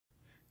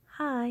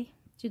Hi,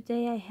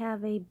 today I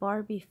have a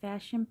Barbie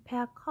fashion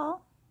pack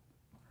haul.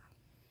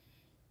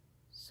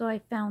 So I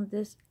found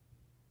this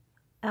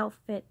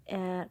outfit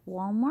at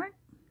Walmart,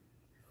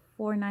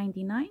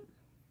 $4.99.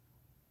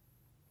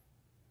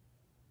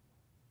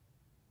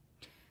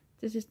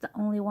 This is the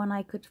only one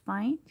I could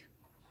find.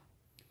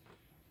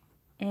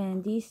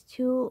 And these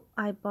two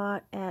I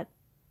bought at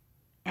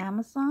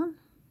Amazon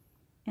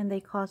and they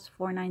cost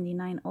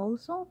 $4.99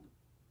 also.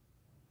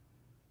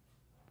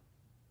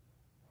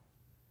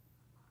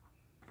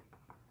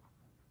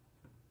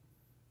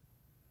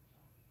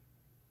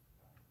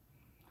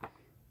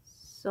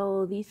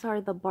 So these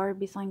are the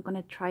Barbies I'm going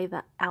to try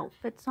the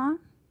outfits on.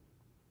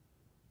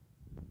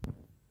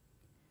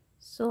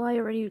 So I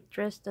already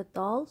dressed the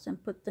dolls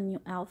and put the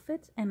new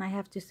outfits, and I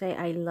have to say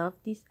I love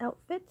these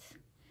outfits.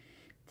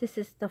 This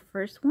is the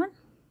first one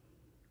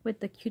with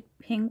the cute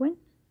penguin.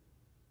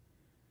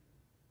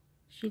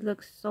 She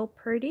looks so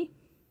pretty.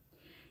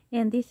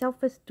 And these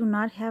outfits do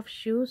not have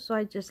shoes, so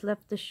I just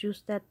left the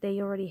shoes that they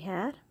already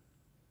had.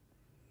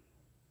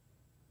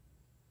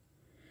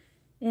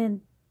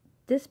 And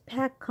this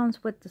pack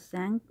comes with the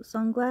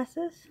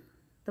sunglasses,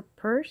 the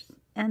purse,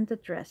 and the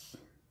dress.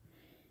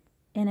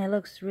 And it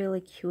looks really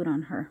cute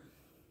on her.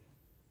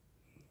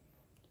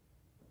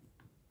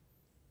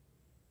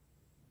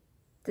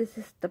 This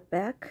is the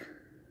back.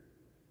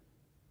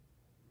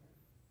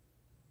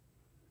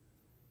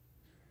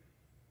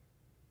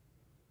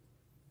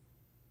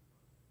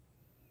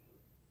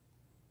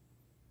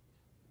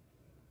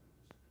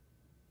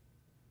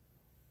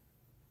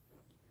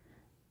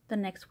 The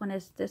next one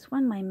is this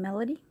one, My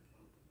Melody.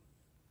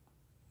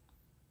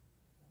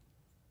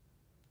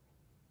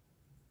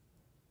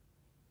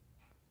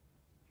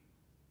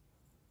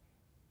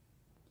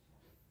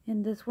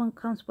 And this one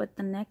comes with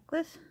the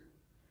necklace,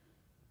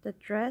 the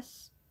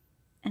dress,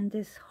 and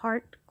this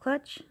heart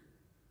clutch.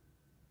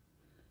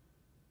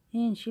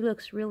 And she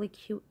looks really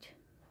cute.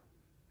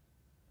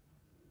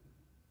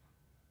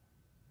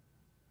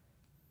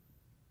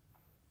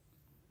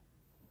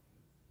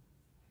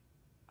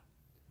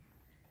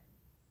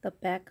 The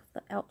back of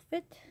the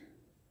outfit.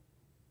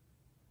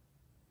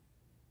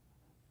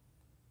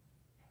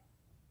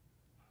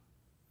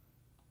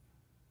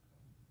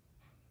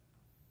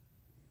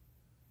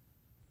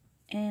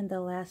 And the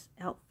last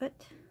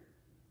outfit.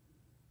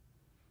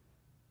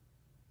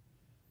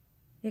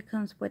 It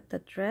comes with the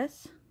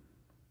dress,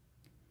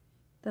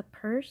 the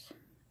purse,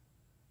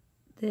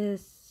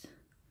 this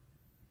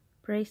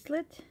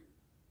bracelet,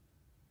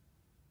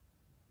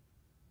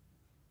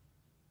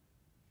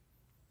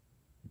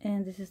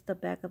 and this is the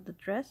back of the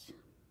dress.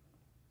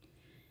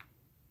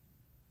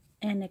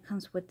 And it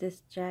comes with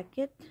this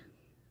jacket,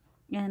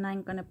 and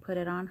I'm gonna put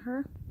it on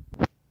her.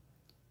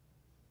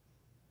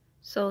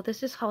 So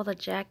this is how the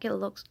jacket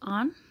looks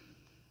on.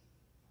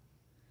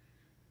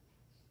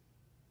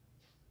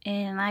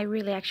 And I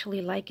really actually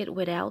like it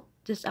without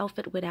this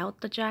outfit without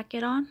the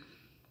jacket on.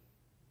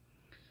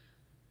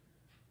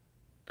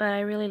 But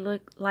I really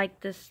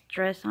like this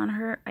dress on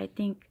her. I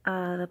think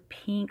the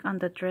pink on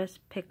the dress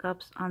picks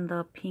up on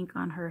the pink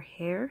on her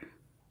hair.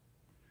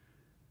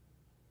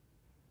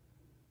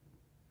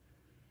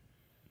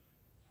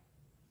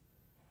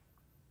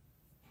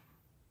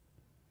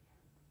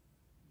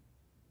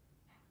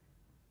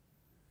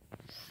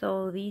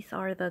 So these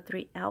are the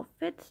 3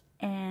 outfits,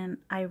 and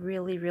I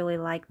really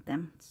like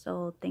them.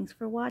 So thanks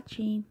for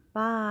watching.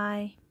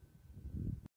 Bye.